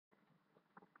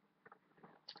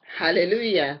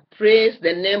Hallelujah. Praise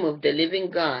the name of the living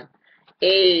God.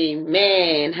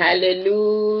 Amen.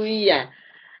 Hallelujah.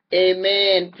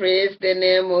 Amen. Praise the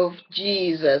name of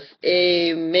Jesus.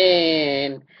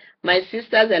 Amen. My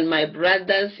sisters and my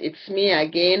brothers, it's me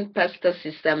again, Pastor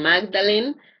Sister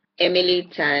Magdalene, Emily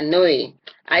Tanui.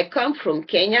 I come from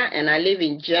Kenya and I live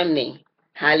in Germany.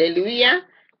 Hallelujah.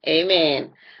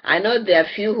 Amen. I know there are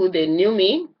few who they knew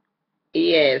me.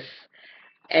 Yes.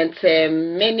 And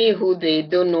many who they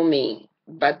don't know me.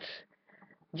 But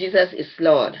Jesus is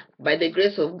Lord. By the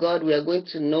grace of God, we are going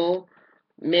to know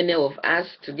many of us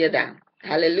together.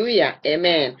 Hallelujah.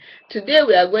 Amen. Today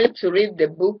we are going to read the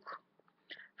book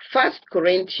 1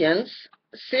 Corinthians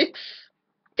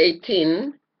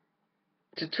 6:18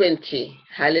 to 20.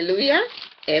 Hallelujah.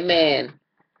 Amen.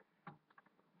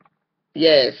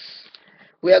 Yes.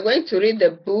 We are going to read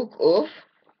the book of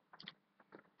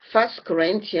 1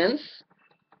 Corinthians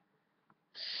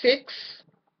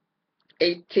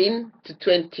 6:18 to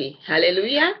 20.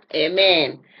 Hallelujah.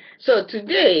 Amen. So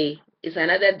today is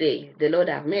another day the Lord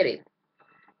have made it.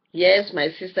 Yes, my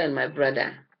sister and my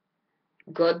brother.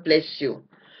 God bless you.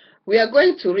 We are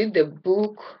going to read the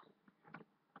book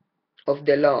of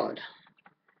the Lord.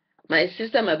 My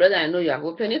sister, my brother, I know you have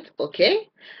opened it. Okay.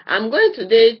 I'm going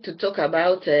today to talk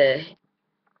about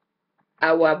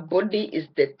our body is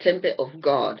the temple of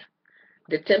God,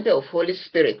 the temple of Holy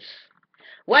Spirit.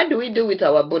 What do we do with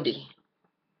our body?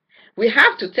 We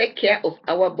have to take care of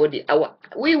our body,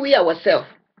 we ourselves,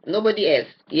 nobody else.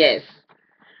 Yes.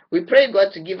 We pray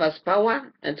God to give us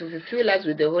power and to fulfill us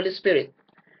with the Holy Spirit.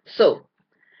 So,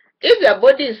 if your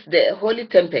body is the holy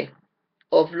temple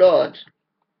of Lord,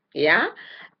 yeah,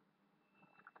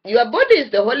 your body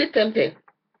is the holy temple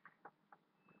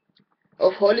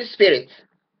of Holy Spirit.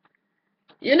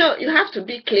 You know, you have to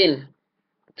be clean.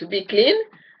 To be clean,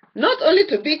 not only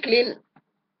to be clean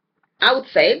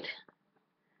outside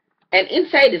and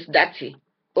inside is dirty,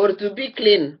 or to be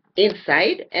clean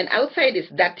inside and outside is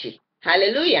dirty.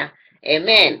 Hallelujah.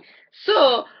 Amen.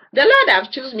 So, the Lord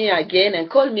have chosen me again and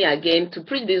called me again to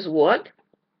preach this word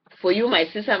for you, my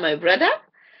sister, my brother.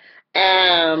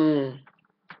 I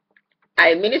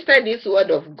minister this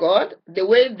word of God the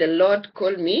way the Lord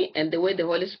called me and the way the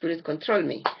Holy Spirit control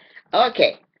me.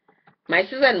 Okay, my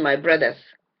sister and my brothers,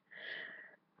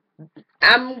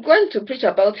 I'm going to preach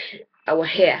about our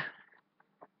hair.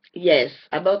 Yes,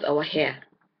 about our hair.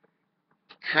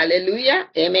 Hallelujah.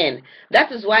 Amen.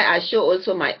 That is why I show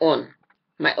also my own.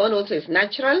 My own also is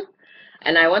natural,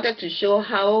 and I wanted to show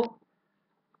how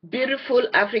beautiful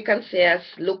African hairs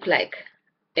look like.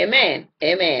 Amen.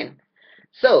 Amen.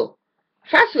 So,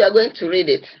 first we are going to read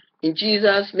it in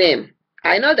Jesus' name.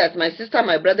 I know that my sister,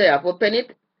 my brother have opened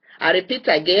it. I repeat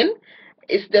again.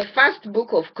 It's the first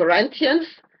book of Corinthians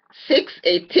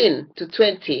 6:18 to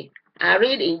 20. I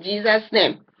read in Jesus'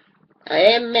 name.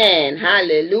 Amen.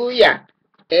 Hallelujah.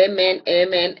 Amen.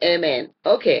 Amen. Amen.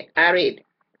 Okay, I read.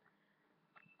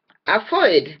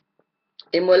 Avoid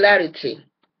immorality.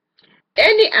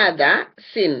 Any other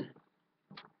sin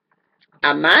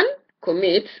a man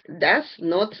commits does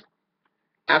not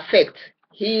affect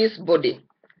his body,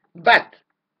 but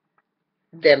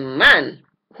the man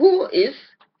who is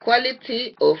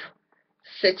quality of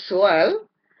sexual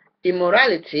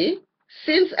immorality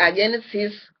sins against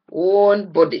his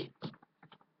own body.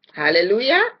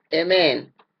 Hallelujah.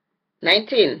 Amen.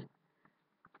 19.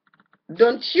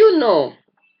 Don't you know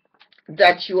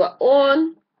that your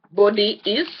own body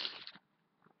is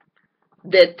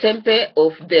the temple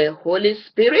of the Holy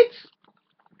Spirit?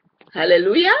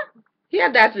 Hallelujah.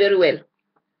 Hear that very well.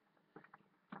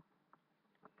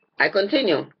 I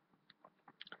continue.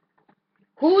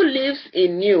 Who lives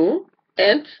in you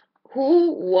and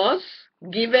who was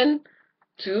given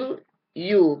to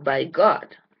you by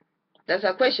God? That's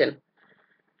a question.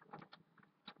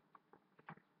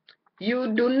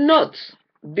 You do not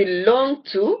belong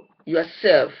to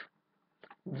yourself,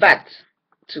 but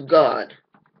to God.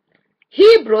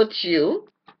 He brought you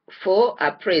for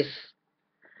a praise.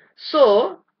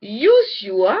 So use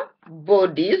your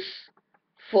bodies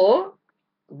for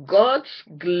God's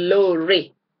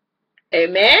glory.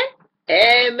 Amen.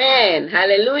 Amen.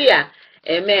 Hallelujah.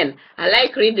 Amen. I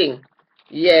like reading.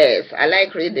 Yes, I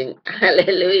like reading.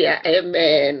 Hallelujah.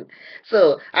 Amen.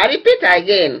 So I repeat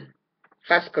again.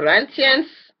 1 Corinthians,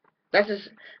 that is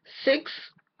 6,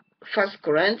 1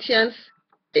 Corinthians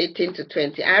 18 to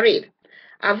 20. I read.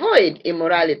 Avoid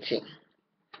immorality.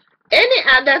 Any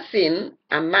other sin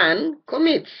a man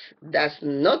commits does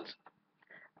not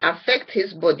affect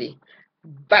his body,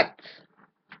 but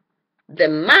the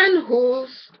man who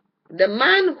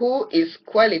is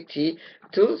quality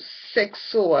to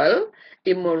sexual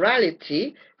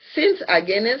immorality, sins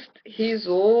against his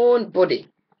own body.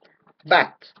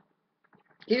 But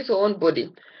his own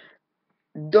body.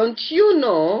 Don't you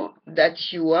know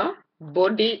that your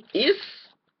body is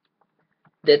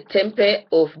the temple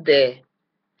of the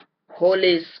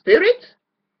Holy Spirit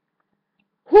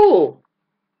who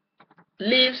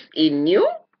lives in you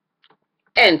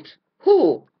and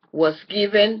who was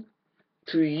given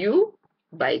to you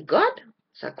by God?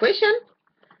 It's a question.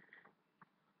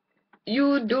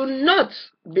 You do not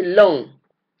belong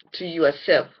to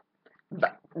yourself,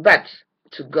 but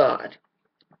to God.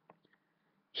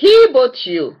 He bought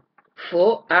you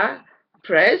for a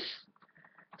price,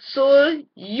 so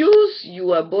use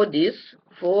your bodies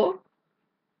for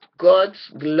God's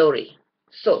glory.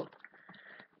 So,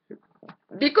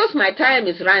 because my time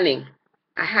is running,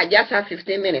 I just have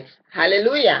 15 minutes.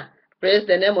 Hallelujah. Praise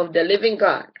the name of the living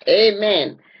God.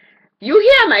 Amen. You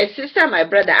hear my sister, my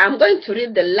brother. I'm going to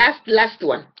read the last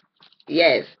one.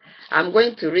 Yes, I'm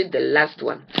going to read the last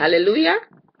one. Hallelujah.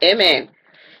 Amen.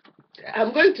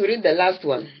 I'm going to read the last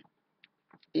one.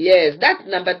 Yes, that's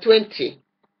number 20.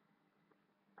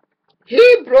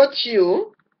 He brought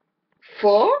you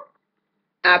for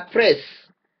a praise.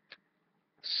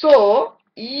 So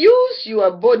use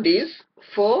your bodies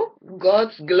for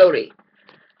God's glory.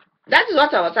 That is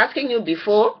what I was asking you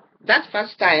before that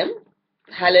first time.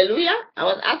 Hallelujah. I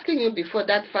was asking you before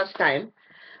that first time.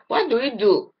 What do we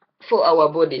do for our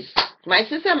bodies? My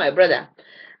sister, my brother,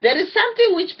 there is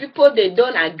something which people, they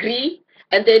don't agree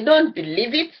and they don't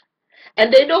believe it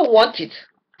and they don't want it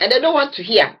and they don't want to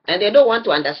hear and they don't want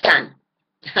to understand.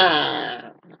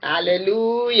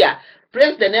 Hallelujah.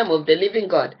 Praise the name of the living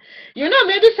God. You know,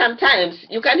 maybe sometimes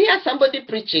you can hear somebody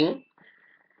preaching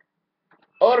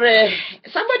or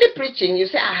somebody preaching, you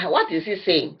say, what is he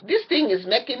saying? This thing is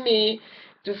making me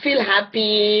to feel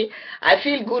happy. I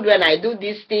feel good when I do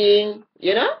this thing,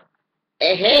 you know?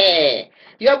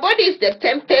 Your body is the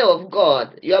temple of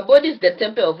God. Your body is the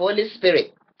temple of Holy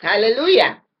Spirit.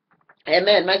 Hallelujah.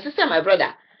 Amen. My sister, my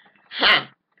brother,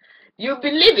 you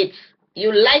believe it,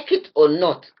 you like it or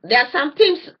not. There are some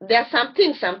things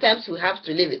sometimes we have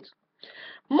to live it.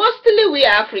 Mostly we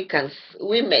Africans,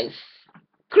 women,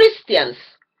 Christians,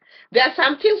 there are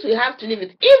some things we have to live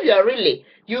it. If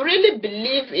you really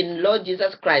believe in Lord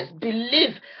Jesus Christ,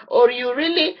 believe, or you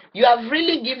have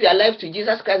really give your life to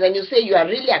Jesus Christ and you say you are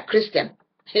really a Christian.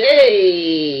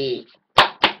 Hey,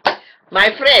 my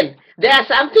friend, there are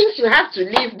some things you have to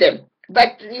leave them.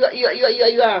 But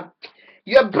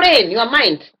your brain, your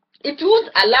mind, it won't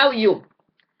allow you.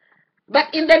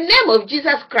 But in the name of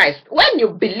Jesus Christ, when you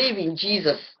believe in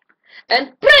Jesus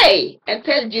and pray and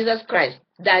tell Jesus Christ,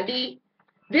 Daddy,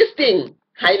 this thing,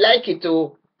 I like it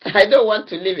too. I don't want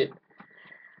to leave it.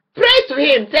 Pray to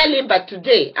him, tell him, but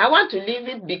today I want to leave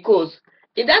it because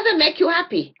it doesn't make you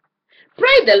happy.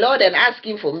 Pray the Lord and ask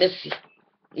him for mercy.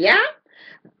 Yeah?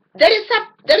 There is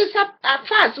a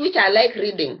fast which I like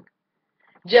reading.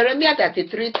 Jeremiah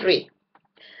 33:3.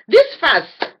 This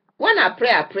fast, when I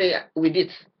pray with it,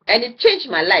 and it changed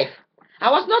my life. I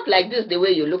was not like this the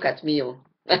way you look at me. Oh.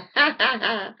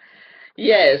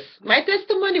 Yes, my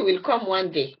testimony will come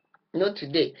one day, not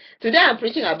today. Today I'm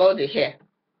preaching about the hair.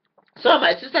 So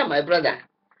my sister, my brother,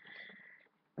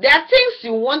 there are things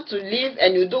you want to live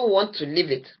and you don't want to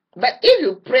live it. But if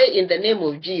you pray in the name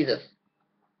of Jesus,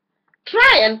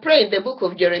 try and pray in the book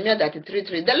of Jeremiah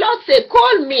 33:3. The Lord said,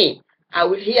 call me, I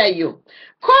will hear you.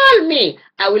 Call me,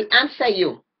 I will answer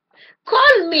you.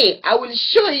 Call me, I will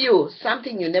show you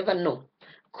something you never know.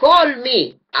 Call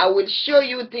me, I will show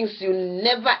you things you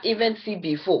never even see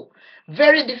before.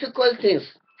 Very difficult things,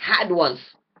 hard ones.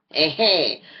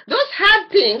 Those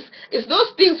hard things is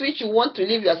those things which you want to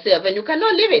live yourself and you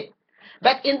cannot live it.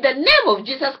 But in the name of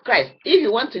Jesus Christ, if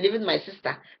you want to live it, my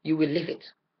sister, you will live it.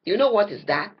 You know what is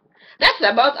that? That's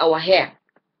about our hair.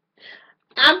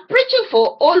 I'm preaching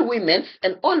for all women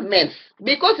and all men,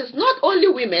 because it's not only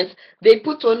women, they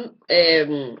put on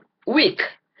wig,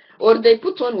 or they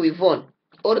put on weave-on,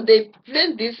 or they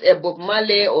blend this Bob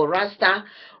Marley or Rasta,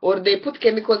 or they put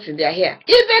chemicals in their hair.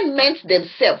 Even men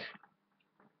themselves.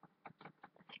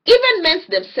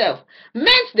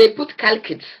 Men, they put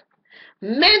calcits.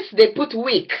 Men, they put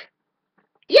wig.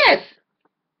 Yes,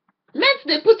 men,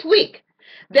 they put wig.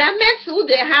 There are men who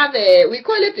they have we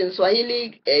call it in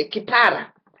Swahili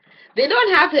kipara. They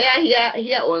don't have hair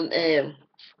here on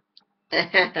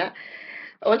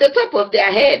on the top of their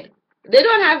head. They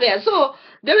don't have hair, so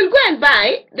they'll go and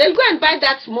buy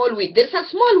that small wig. There's a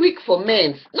small wig for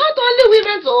men, not only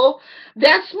women. So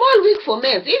there are small wig for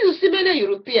men. If you see many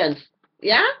Europeans,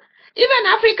 yeah, even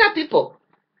Africa people,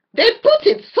 they put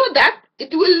it so that It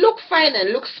will look fine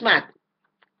and look smart.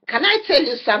 Can I tell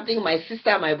you something, my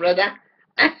sister, my brother?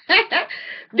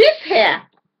 This hair,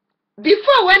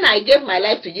 before when I gave my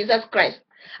life to Jesus Christ,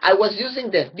 I was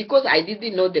using them because I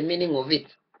didn't know the meaning of it.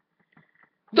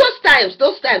 Those times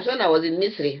when I was in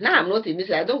Misri. Now I'm not in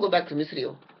Misri. I don't go back to Misri.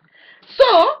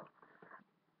 So,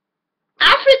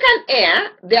 African hair,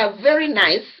 they are very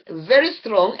nice, very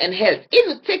strong and healthy. If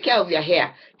you take care of your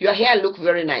hair looks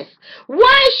very nice.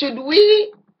 Why should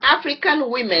we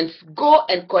African women go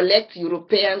and collect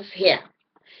Europeans' hair,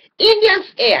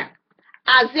 Indians' hair,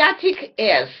 Asiatic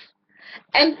hairs,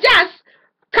 and just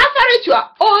cover it your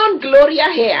own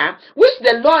Gloria hair, which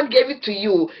the Lord gave it to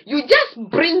you? You just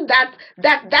bring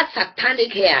that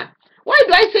satanic hair. Why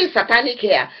do I say satanic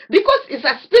hair? Because it's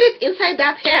a spirit inside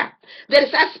that hair. There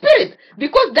is a spirit,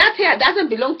 because that hair doesn't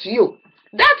belong to you.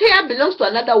 That hair belongs to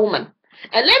another woman.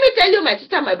 And let me tell you, my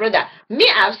sister, my brother, me,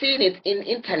 I've seen it in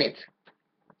internet.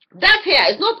 That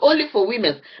hair is not only for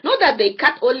women. Not that they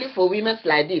cut only for women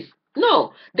like this.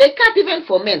 No, they cut even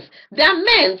for men. There are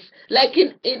men, like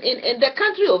in the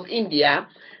country of India,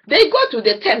 they go to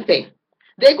the temple.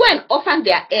 They go and offer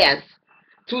their heirs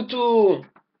to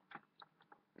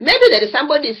maybe there is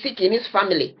somebody sick in his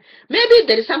family. Maybe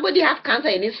there is somebody have cancer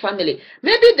in his family.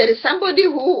 Maybe there is somebody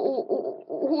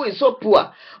who is so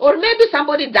poor. Or maybe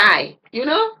somebody die. You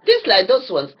know, things like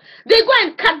those ones. They go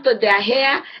and cut their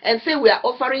hair and say, we are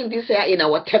offering this hair in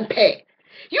our temple.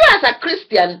 You as a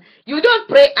Christian, you don't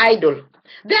pray idol.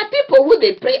 There are people who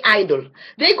they pray idol.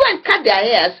 They go and cut their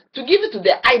hairs to give it to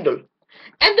the idol.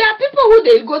 And there are people who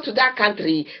they go to that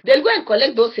country, they'll go and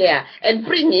collect those hair and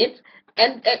bring it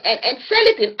and sell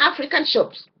it in African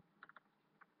shops.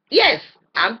 Yes,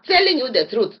 I'm telling you the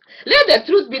truth. Let the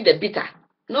truth be the bitter.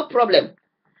 No problem.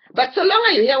 But so long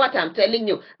as you hear what I'm telling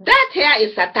you, that hair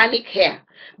is satanic hair.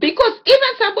 Because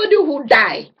even somebody who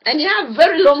die and he have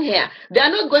very long hair, they are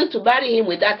not going to bury him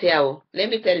with that hair. Let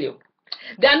me tell you.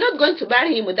 They are not going to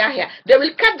bury him with that hair. They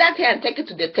will cut that hair and take it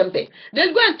to the temple.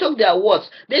 They'll go and talk their words.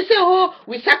 They say, oh,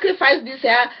 we sacrifice this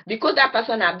hair because that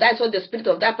person have died, so the spirit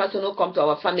of that person will come to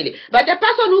our family. But the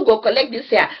person who go collect this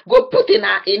hair, go put in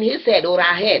his head or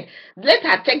her head. Let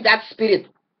her take that spirit.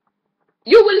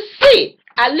 You will see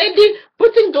a lady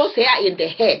putting those hair in the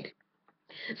head,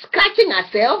 scratching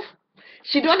herself.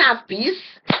 She don't have peace.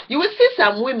 You will see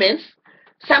some women,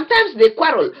 sometimes they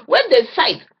quarrel. When they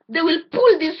fight, they will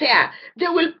pull this hair. They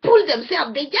will pull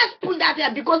themselves. They just pull that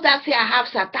hair because that hair have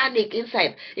satanic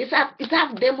inside. It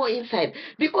have demo inside.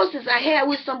 Because it's a hair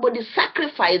which somebody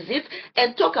sacrifice it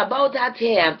and talk about that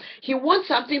hair. He wants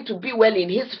something to be well in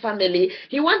his family.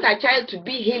 He wants a child to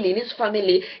be healed in his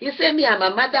family. He say, me, I'm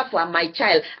a mother for my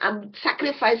child. I'm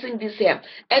sacrificing this hair.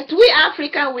 And we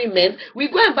African women, we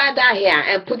go and buy that hair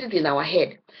and put it in our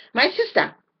head. My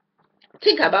sister,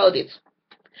 think about it.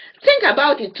 Think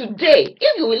about it today.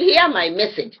 If you will hear my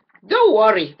message, don't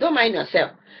worry, don't mind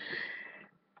yourself.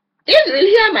 If you will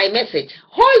hear my message,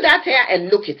 hold that hair and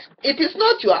look it. It is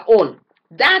not your own.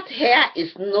 That hair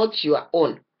is not your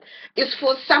own. It's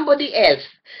for somebody else.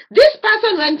 This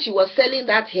person, when she was selling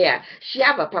that hair, she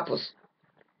have a purpose.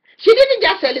 She didn't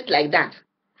just sell it like that.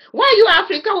 Why you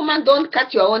African woman don't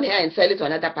cut your own hair and sell it to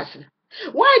another person?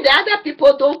 Why the other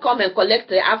people don't come and collect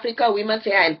the African women's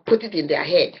hair and put it in their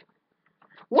head?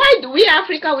 Why do we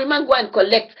African women go and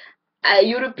collect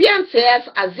European hairs,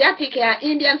 Asiatic hair,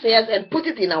 Indian hairs and put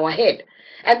it in our head?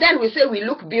 And then we say we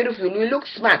look beautiful, we look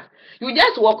smart. You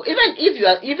just walk, even if you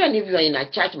are in a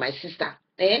church, my sister,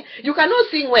 you cannot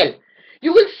sing well.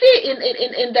 You will see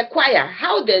in the choir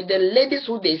how the ladies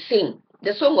who they sing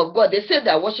the song of God, they say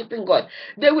they are worshiping God.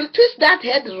 They will twist that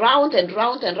head round and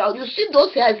round and round. You see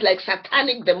those hairs like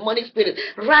satanic, demonic spirit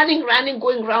running,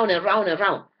 going round and round and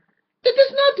round. It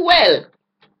is not well.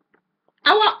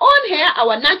 Our own hair,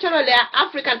 our natural hair,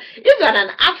 African. If you are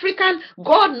an African,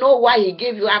 God knows why He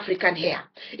gave you African hair.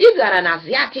 If you are an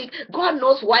Asiatic, God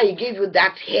knows why He gave you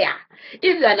that hair.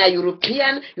 If you are a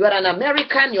European, you are an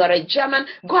American, you are a German,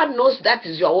 God knows that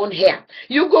is your own hair.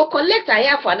 You go collect a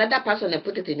hair for another person and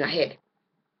put it in your head.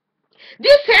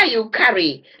 This hair you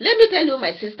carry, let me tell you,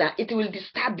 my sister, it will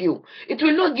disturb you. It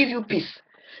will not give you peace.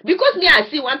 Because me, I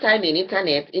see one time in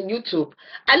internet, in YouTube,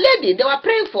 a lady, they were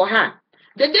praying for her.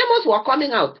 The demons were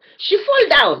coming out. She fell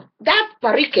down. That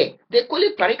parike, they call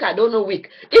it parike, I don't know wig.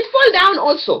 It fell down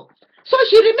also. So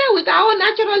she remained with her own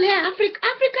natural hair, African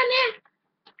hair.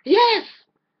 Yes,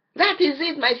 that is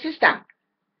it, my sister.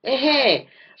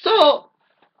 So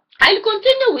I'll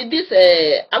continue with this.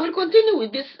 I will continue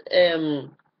with this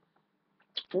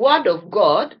word of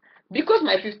God because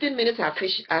my 15 minutes are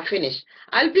finished.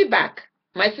 I'll be back,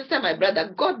 my sister, my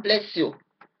brother. God bless you.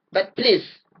 But please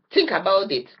think about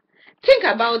it. Think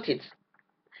about it.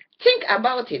 Think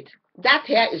about it. That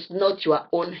hair is not your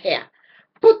own hair.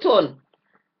 Put on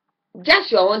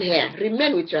just your own hair.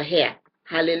 Remain with your hair.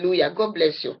 Hallelujah. God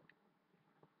bless you.